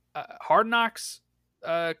Hard Knocks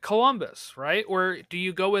Columbus, right? Or do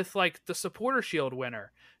you go with like the Supporter Shield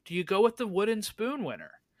winner? Do you go with the Wooden Spoon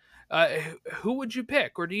winner? Who would you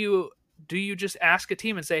pick? Or do you just ask a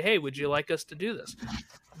team and say, hey, would you like us to do this?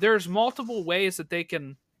 There's multiple ways that they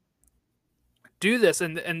can do this,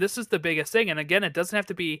 and this is the biggest thing. And again, it doesn't have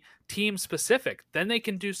to be team specific. Then they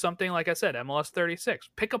can do something like I said, MLS 36.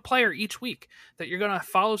 Pick a player each week that you're going to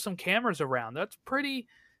follow some cameras around. That's pretty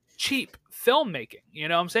cheap filmmaking, you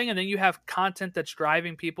know what I'm saying? And then you have content that's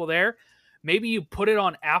driving people there. Maybe you put it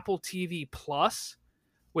on Apple TV Plus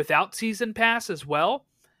without season pass as well,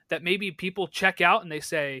 that maybe people check out and they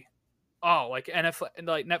say, oh, like NFL,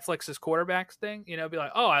 like Netflix's quarterbacks thing, you know, be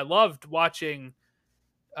like, oh, I loved watching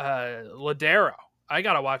Ladero. I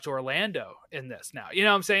got to watch Orlando in this now. You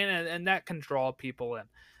know what I'm saying? And that can draw people in.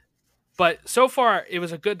 But so far, it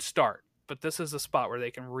was a good start. But this is a spot where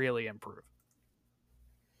they can really improve.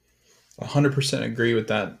 100% agree with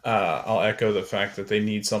that. I'll echo the fact that they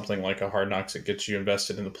need something like a Hard Knocks that gets you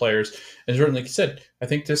invested in the players. And Jordan, like you said, I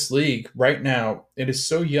think this league right now, it is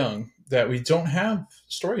so young that we don't have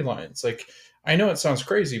storylines. Like, I know it sounds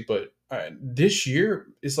crazy, but this year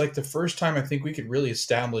is like the first time I think we could really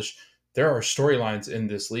establish there are storylines in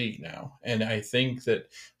this league now. And I think that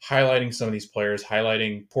highlighting some of these players,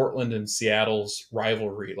 highlighting Portland and Seattle's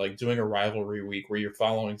rivalry, like doing a rivalry week where you're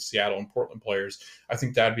following Seattle and Portland players, I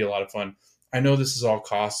think that'd be a lot of fun. I know this is all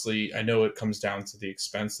costly. I know it comes down to the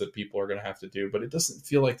expense that people are going to have to do, but it doesn't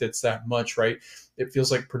feel like that's that much, right? It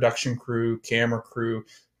feels like production crew, camera crew,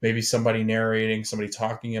 maybe somebody narrating, somebody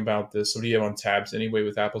talking about this. What do you have on tabs anyway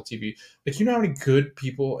with Apple TV? Like, you know how many good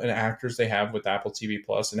people and actors they have with Apple TV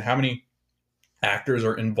Plus, and how many actors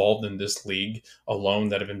are involved in this league alone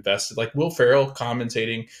that have invested? Like Will Ferrell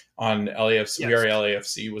commentating on LAFC, We Are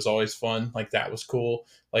LAFC was always fun. Like, that was cool.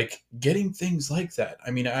 Like, getting things like that. I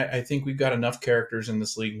mean, I think we've got enough characters in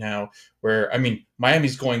this league now where, I mean,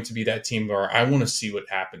 Miami's going to be that team where I want to see what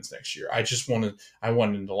happens next year. I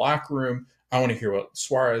want in the locker room. I want to hear what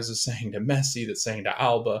Suarez is saying to Messi, that's saying to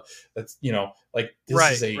Alba. That's, you know, like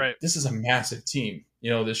this is a massive team,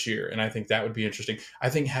 you know, this year. And I think that would be interesting. I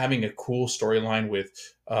think having a cool storyline with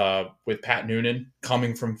Pat Noonan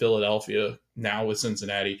coming from Philadelphia now with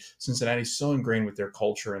Cincinnati. Cincinnati's so ingrained with their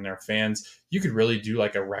culture and their fans. You could really do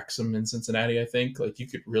like a Wrexham in Cincinnati, I think. Like, you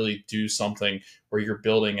could really do something where you're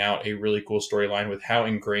building out a really cool storyline with how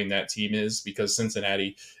ingrained that team is, because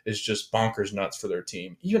Cincinnati is just bonkers nuts for their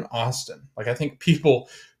team. Even Austin. Like, I think people,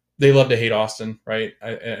 they love to hate Austin, right?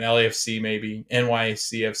 And LAFC maybe.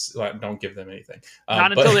 NYCFC, well, don't give them anything.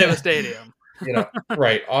 Not until they have a stadium. You know,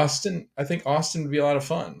 right. Austin, I think Austin would be a lot of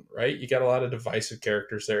fun, right? You got a lot of divisive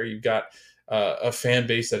characters there. You've got a fan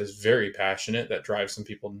base that is very passionate, that drives some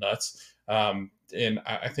people nuts. And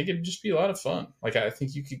I think it'd just be a lot of fun. Like, I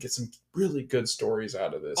think you could get some really good stories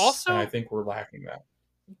out of this. Also, and I think we're lacking that.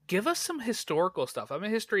 Give us some historical stuff. I'm a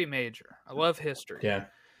history major. I love history. Yeah.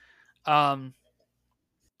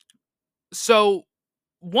 So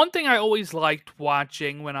one thing I always liked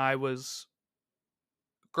watching when I was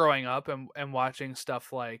growing up and watching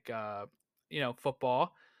stuff like,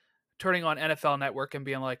 football, turning on NFL Network and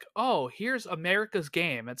being like, oh, here's America's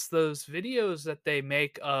Game. It's those videos that they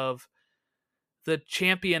make of the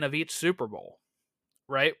champion of each Super Bowl,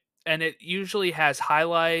 right? And it usually has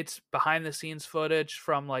highlights, behind the scenes footage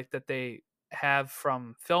from like that they have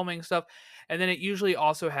from filming stuff. And then it usually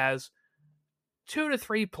also has 2 to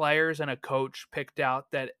 3 players and a coach picked out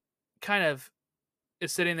that kind of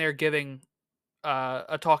is sitting there giving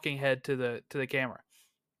a talking head to the camera.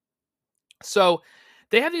 So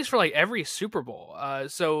they have these for like every Super Bowl.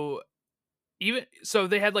 So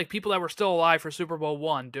they had like people that were still alive for Super Bowl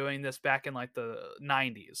I doing this back in like the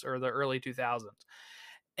 90s or the early 2000s.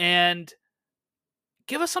 And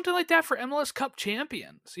give us something like that for MLS Cup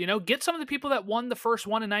champions. Get some of the people that won the first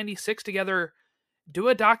one in 96 together, do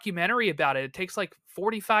a documentary about it. It takes like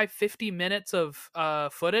 45, 50 minutes of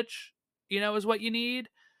footage, is what you need.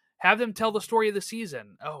 Have them tell the story of the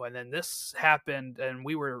season. Oh, and then this happened, and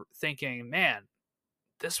we were thinking, man,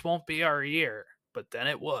 this won't be our year. But then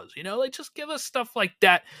it was, like just give us stuff like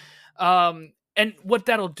that. And what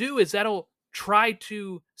that'll do is that'll try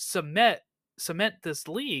to cement this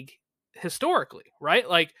league historically, right?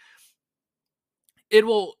 Like it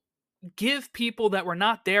will give people that were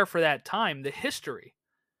not there for that time the history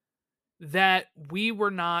that we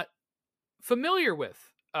were not familiar with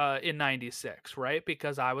in 96, right?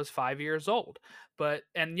 Because I was 5 years old.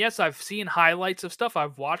 And yes, I've seen highlights of stuff.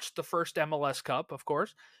 I've watched the first MLS Cup, of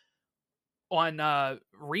course, on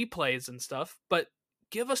replays and stuff, but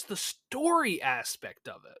give us the story aspect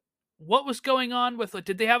of it. What was going on with it?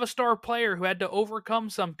 Did they have a star player who had to overcome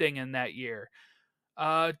something in that year?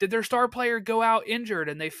 Did their star player go out injured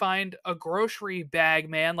and they find a grocery bag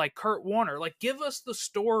man like Kurt Warner? Like, give us the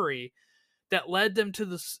story that led them to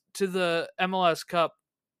the MLS Cup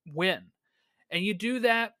win. And you do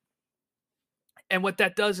that, and what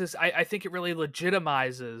that does is I think it really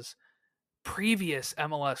legitimizes previous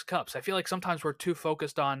MLS Cups. I feel like sometimes we're too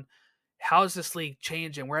focused on how is this league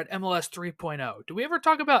changing? We're at MLS 3.0. Do we ever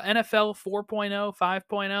talk about NFL 4.0,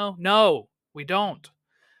 5.0? No, we don't.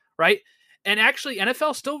 Right? And actually,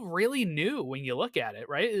 NFL still really new when you look at it,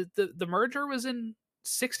 right? The merger was in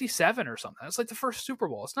 67 or something. It's like the first Super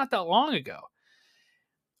Bowl. It's not that long ago.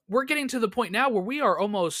 We're getting to the point now where we are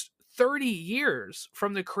almost 30 years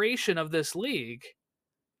from the creation of this league.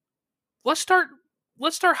 Let's start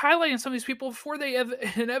highlighting some of these people before they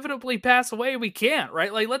inevitably pass away. We can't,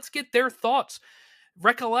 right? Like, let's get their thoughts,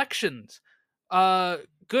 recollections,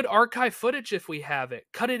 good archive footage if we have it.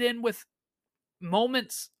 Cut it in with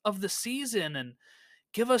moments of the season and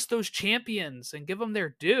give us those champions and give them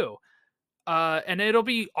their due. And it'll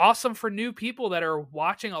be awesome for new people that are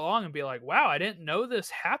watching along and be like, wow, I didn't know this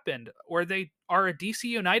happened. Or they are a DC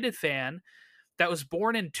United fan that was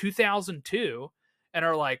born in 2002 and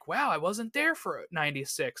are like, wow, I wasn't there for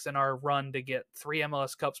 96 and our run to get 3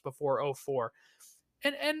 MLS Cups before 04.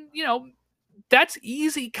 And that's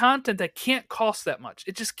easy content that can't cost that much.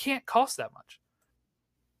 It just can't cost that much.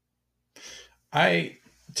 I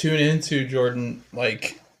tune into Jordan,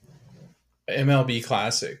 like MLB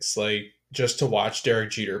classics, like just to watch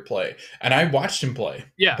Derek Jeter play. And I watched him play.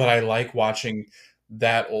 Yeah. But I like watching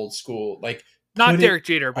that old school, like not Derek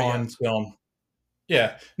Jeter, but on film.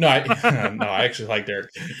 Yeah, no, I actually like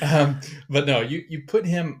Derek. But no, you put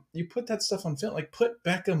that stuff on film, like put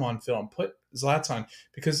Beckham on film, put Zlatan,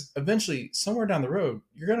 because eventually somewhere down the road,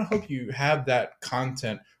 you're going to hope you have that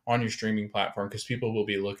content on your streaming platform because people will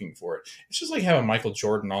be looking for it. It's just like having Michael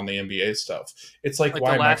Jordan on the NBA stuff. It's like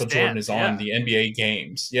why Michael Jordan is on the NBA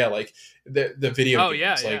games. Yeah, like the video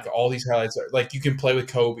games, like all these highlights are like you can play with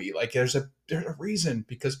Kobe. Like there's a reason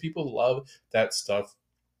because people love that stuff.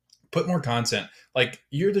 Put more content. Like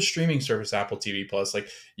you're the streaming service, Apple TV Plus. Like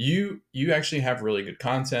you actually have really good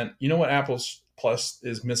content. You know what Apple Plus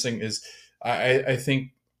is missing is I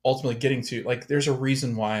think ultimately getting to, like, there's a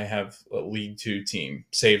reason why I have a League 2 team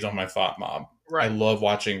saved on my Thought Mob. Right. I love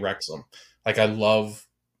watching Wrexham. Like I love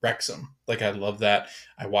Wrexham. Like I love that.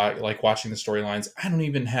 I like watching the storylines. I don't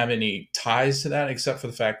even have any ties to that except for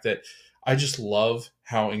the fact that I just love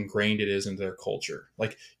how ingrained it is into their culture.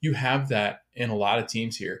 Like you have that in a lot of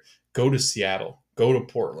teams here. Go to Seattle, go to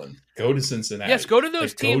Portland, go to Cincinnati. Yes, go to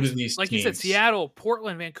those teams. Go to these like teams. You said, Seattle,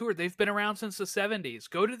 Portland, Vancouver. They've been around since the 70s.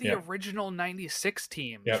 Go to the original 96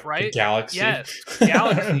 teams, right? The Galaxy. Yes,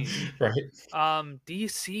 Galaxy. Right.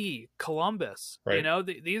 DC, Columbus. Right. You know,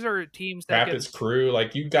 these are teams that Rapids Crew.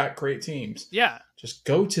 Like you've got great teams. Yeah. Just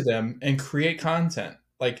go to them and create content.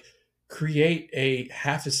 Like create a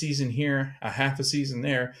half a season here, a half a season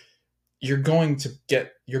there. You're going to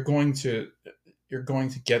get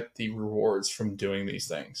the rewards from doing these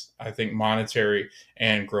things. I think monetary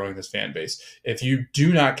and growing this fan base. If you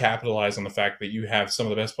do not capitalize on the fact that you have some of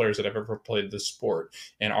the best players that have ever played this sport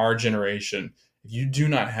in our generation, if you do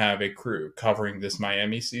not have a crew covering this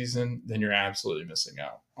Miami season, then you're absolutely missing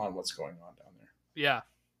out on what's going on down there. Yeah.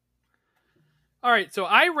 All right, so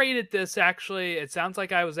I rated this, actually, it sounds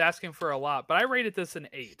like I was asking for a lot, but I rated this an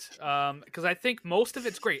 8 because I think most of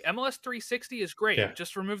it's great. MLS 360 is great. Yeah.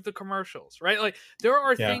 Just remove the commercials, right? Like there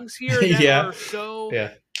are things here that are so...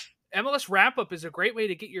 Yeah. MLS Wrap-Up is a great way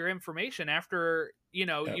to get your information after,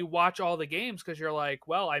 you watch all the games because you're like,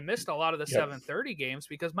 well, I missed a lot of the 7:30 games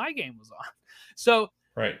because my game was on. So...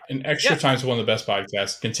 Right. And Extra Time is one of the best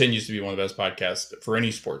podcasts, continues to be one of the best podcasts for any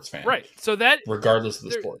sports fan. Right. So that... regardless of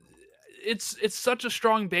the sport. it's such a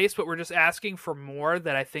strong base, but we're just asking for more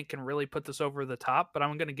that I think can really put this over the top. But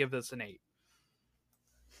I'm going to give this an 8.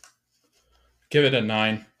 Give it a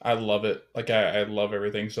 9. I love it. Like I love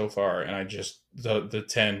everything so far, and I just the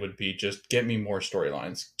 10 would be just get me more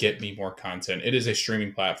storylines, get me more content. It is a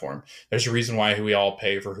streaming platform. There's a reason why we all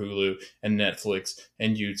pay for Hulu and Netflix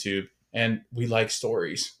and YouTube, and we like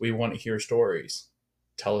stories. We want to hear stories.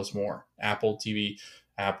 Tell us more. Apple TV,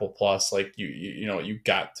 Apple Plus, like you know, you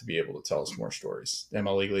got to be able to tell us more stories.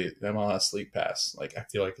 MLS League Pass, like I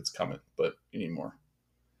feel like it's coming, but you need more.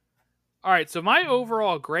 All right, so my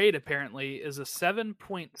overall grade apparently is a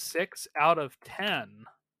 7.6 out of 10.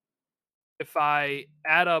 If I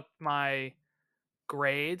add up my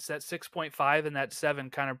grades, that 6.5 and that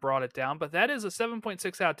 7 kind of brought it down, but that is a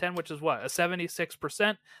 7.6 out of 10, which is what? A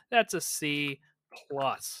 76%? That's a C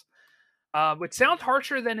plus. Which sounds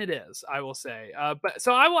harsher than it is, I will say. But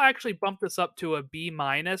so I will actually bump this up to a B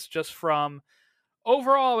minus just from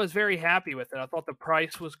overall. I was very happy with it. I thought the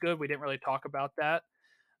price was good. We didn't really talk about that.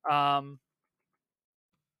 So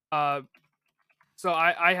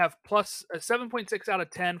I have plus a 7.6 out of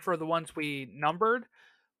 10 for the ones we numbered,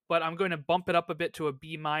 but I'm going to bump it up a bit to a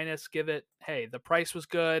B minus. Give it, hey, the price was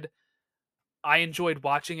good. I enjoyed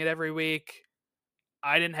watching it every week.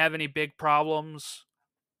 I didn't have any big problems.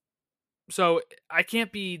 So I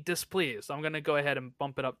can't be displeased. I'm going to go ahead and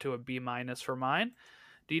bump it up to a B minus for mine.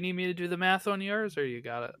 Do you need me to do the math on yours, or you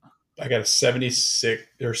got it? I got a 76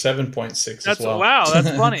 or 7.6 as well. Wow, that's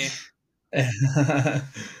funny.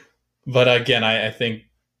 But again, I think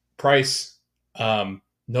price, no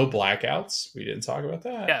blackouts. We didn't talk about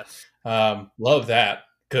that. Yes. Love that,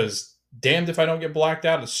 because damned if I don't get blacked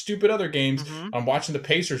out of stupid other games. Mm-hmm. I'm watching the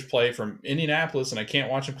Pacers play from Indianapolis, and I can't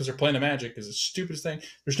watch them because they're playing the Magic, because it's the stupidest thing.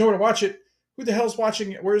 There's nowhere to watch it. Who the hell's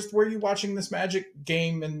watching it? Where are you watching this Magic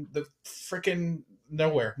game in the freaking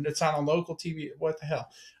nowhere? It's not on local TV. What the hell?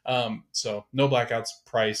 So no blackouts,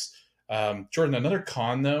 price. Jordan, another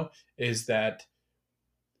con, though, is that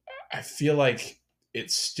I feel like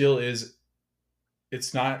it still is.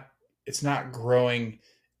 It's not growing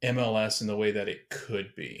MLS in the way that it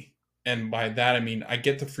could be. And by that, I mean, I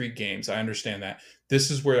get the free games. I understand that. This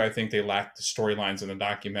is where I think they lack the storylines and the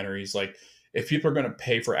documentaries. Like, if people are going to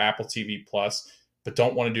pay for Apple TV Plus, but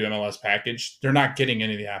don't want to do MLS package, they're not getting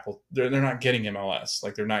any of the Apple. They're not getting MLS.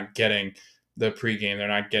 Like, they're not getting the pregame. They're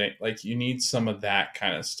not getting, like, you need some of that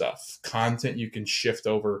kind of stuff. Content you can shift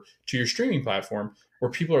over to your streaming platform where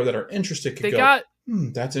people that are interested could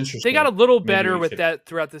that's interesting. They got a little better with that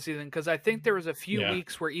throughout the season, because I think there was a few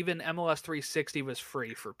weeks where even MLS 360 was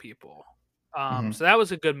free for people. So that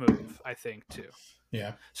was a good move, I think, too.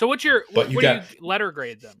 Yeah. So what do you letter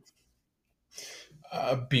grade them?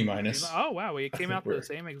 B minus. Oh wow, we came out to the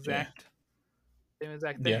same exact thing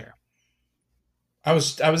here. I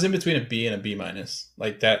was in between a B and a B minus,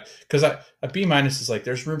 like that, because a B minus is like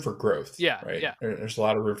there's room for growth. Yeah, right. Yeah. There's a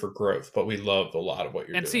lot of room for growth, but we love a lot of what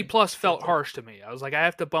you're doing. And C plus felt harsh to me. I was like, I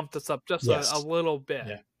have to bump this up just a little bit.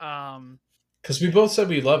 Yeah. Because we both said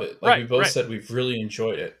we love it. Like, we both said we've really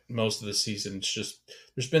enjoyed it most of the season. It's just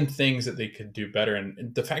there's been things that they could do better,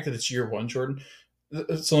 and the fact that it's year one, Jordan.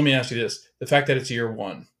 So let me ask you this: the fact that it's year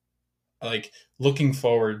one, like looking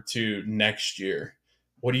forward to next year.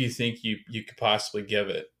 What do you think you could possibly give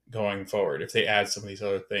it going forward if they add some of these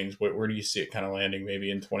other things? Where do you see it kind of landing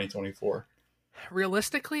maybe in 2024?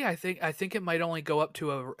 Realistically, I think it might only go up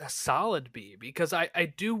to a solid B, because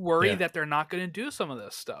I do worry that they're not going to do some of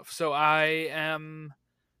this stuff. So I am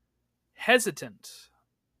hesitant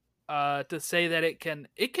to say that it can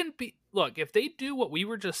be. Look, if they do what we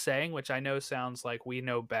were just saying, which I know sounds like we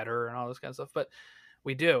know better and all this kind of stuff, but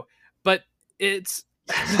we do. But it's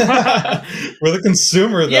we're the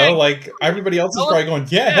consumer, though. Like, everybody else is probably going,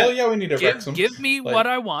 hell yeah, we need a Wrexham. Give me what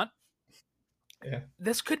I want. Yeah.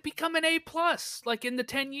 This could become an A plus, like in the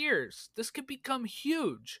 10 years. This could become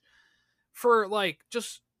huge for like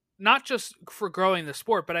not just for growing the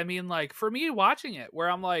sport, but I mean like for me watching it, where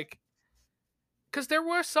I'm like, because there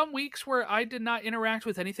were some weeks where I did not interact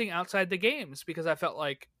with anything outside the games because I felt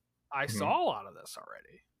like I saw a lot of this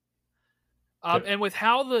already. And with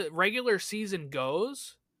how the regular season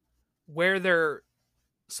goes, where there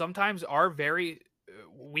sometimes are very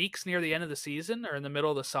weeks near the end of the season or in the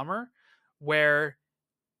middle of the summer where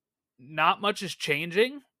not much is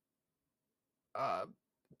changing.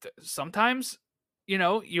 Sometimes,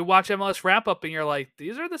 you watch MLS wrap up and you're like,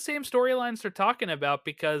 these are the same storylines they're talking about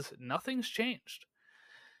because nothing's changed.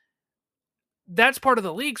 That's part of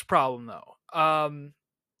the league's problem, though.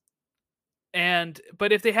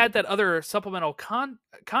 But if they had that other supplemental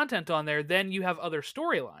content on there, then you have other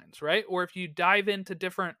storylines, right? Or if you dive into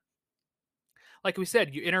different, like we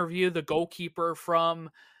said, you interview the goalkeeper from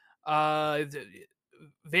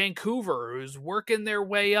Vancouver who's working their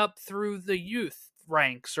way up through the youth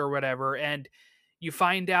ranks or whatever, and you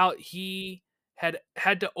find out he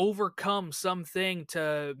had to overcome something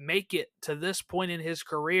to make it to this point in his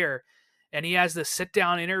career, and he has this sit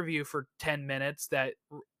down interview for 10 minutes that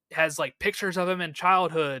has like pictures of him in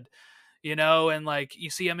childhood, and like you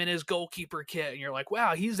see him in his goalkeeper kit and you're like,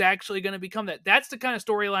 wow, he's actually going to become that. That's the kind of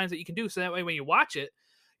storylines that you can do. So that way, when you watch it,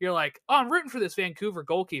 you're like, oh, I'm rooting for this Vancouver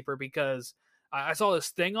goalkeeper because I saw this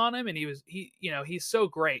thing on him and he's so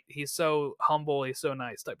great. He's so humble. He's so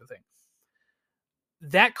nice, type of thing.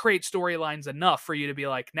 That creates storylines enough for you to be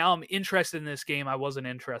like, now I'm interested in this game I wasn't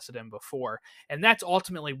interested in before. And that's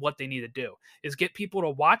ultimately what they need to do, is get people to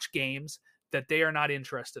watch games that they are not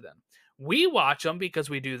interested in. We watch them because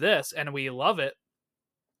we do this and we love it.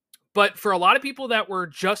 But for a lot of people that were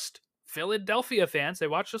just Philadelphia fans, they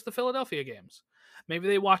watch just the Philadelphia games. Maybe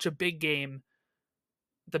they watch a big game,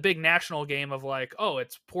 the big national game of like, oh,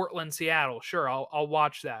 it's Portland, Seattle. Sure, I'll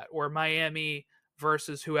watch that. Or Miami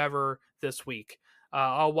versus whoever this week.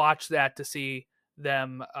 I'll watch that to see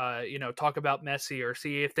them, talk about Messi or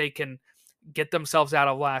see if they can get themselves out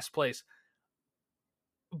of last place.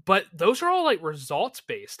 But those are all like results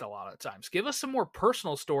based a lot of times. Give us some more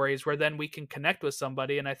personal stories where then we can connect with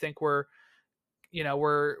somebody. And I think we're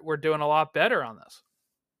doing a lot better on this.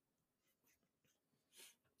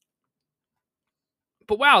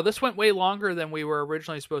 But wow, this went way longer than we were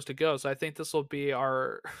originally supposed to go. So I think this will be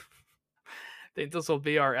our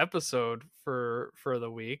episode for the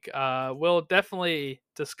week. We'll definitely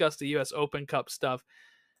discuss the US Open Cup stuff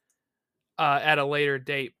at a later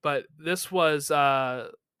date. But this was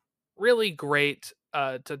really great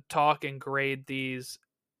to talk and grade these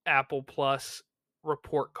Apple Plus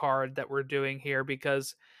report card that we're doing here,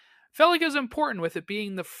 because I felt like it was important with it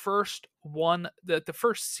being the first one, the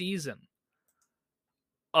first season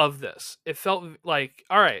of this. It felt like,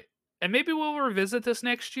 all right, and maybe we'll revisit this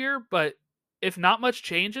next year, but if not much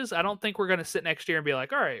changes, I don't think we're going to sit next year and be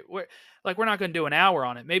like, all right, we're not going to do an hour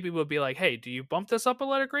on it. Maybe we'll be like, hey, do you bump this up a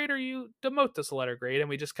letter grade or you demote this a letter grade? And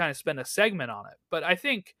we just kind of spend a segment on it. But I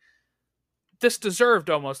think this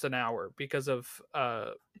deserved almost an hour because of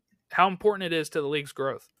how important it is to the league's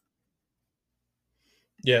growth.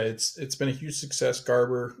 Yeah, it's been a huge success.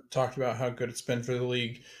 Garber talked about how good it's been for the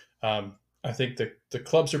league. I think the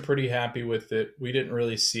clubs are pretty happy with it. We didn't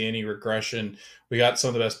really see any regression. We got some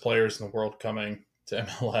of the best players in the world coming to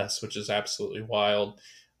MLS, which is absolutely wild.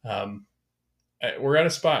 We're at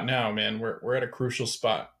a spot now, man. We're at a crucial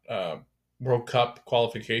spot. World Cup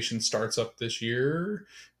qualification starts up this year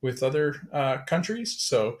with other countries.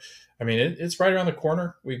 So, I mean, it's right around the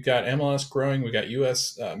corner. We've got MLS growing. We got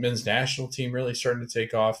U.S. Men's national team really starting to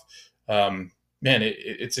take off.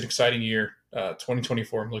 It's an exciting year.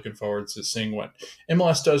 2024. I'm looking forward to seeing what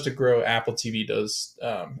MLS does to grow. Apple TV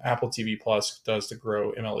Plus does to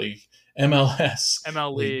grow MLS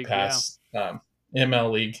ML League Pass. Yeah.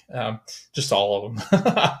 ML League, just all of them,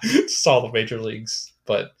 just all the major leagues.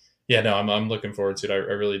 But yeah, no, I'm looking forward to it. I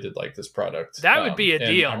really did like this product. That would be a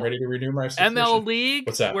deal. I'm ready to renew my subscription. ML League,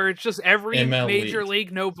 what's that? Where it's just every ML major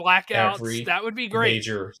league, no blackouts. That would be great.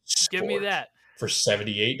 Major Give me that for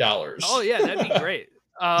 $78. Oh yeah, that'd be great.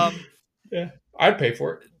 Yeah, I'd pay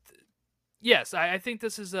for it. Yes, I think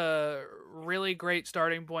this is a really great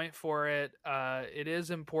starting point for it. It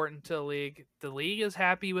is important to the league. The league is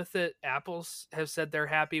happy with it. Apple's have said they're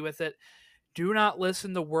happy with it. Do not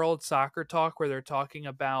listen to World Soccer Talk where they're talking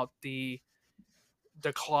about the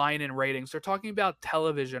decline in ratings. They're talking about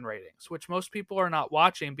television ratings, which most people are not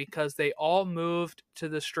watching because they all moved to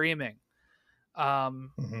the streaming.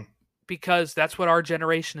 Because that's what our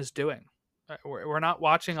generation is doing. We're not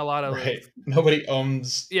watching a lot of Nobody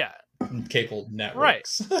owns cable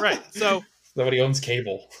networks. Right. So nobody owns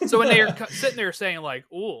cable. So when they're sitting there saying like,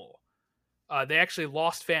 "Ooh, they actually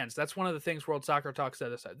lost fans," that's one of the things World Soccer Talk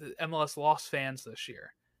said. The MLS lost fans this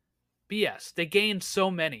year. BS. They gained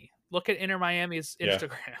so many. Look at Inter Miami's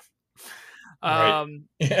Instagram.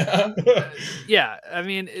 Yeah. I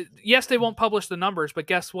mean, yes, they won't publish the numbers, but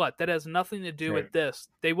guess what? That has nothing to do with this.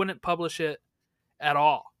 They wouldn't publish it at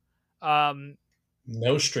all.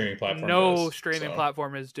 No streaming platform.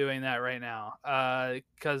 Platform is doing that right now.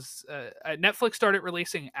 Because Netflix started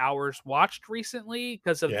releasing hours watched recently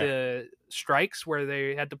because of the strikes where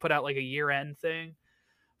they had to put out like a year-end thing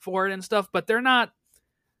for it and stuff. But they're not.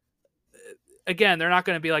 Again, they're not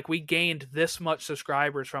going to be like, we gained this much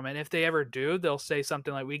subscribers from it. And if they ever do, they'll say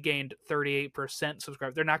something like, we gained 38%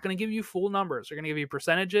 subscribers. They're not going to give you full numbers. They're going to give you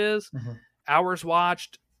percentages, hours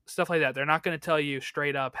watched, stuff like that. They're not going to tell you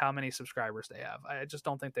straight up how many subscribers they have. I just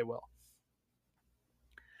don't think they will.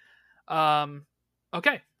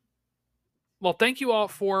 Okay. Well, thank you all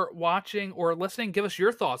for watching or listening. Give us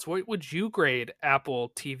your thoughts. What would you grade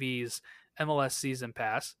Apple TV's MLS Season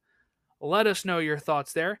Pass? Let us know your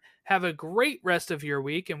thoughts there. Have a great rest of your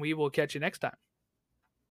week, and we will catch you next time.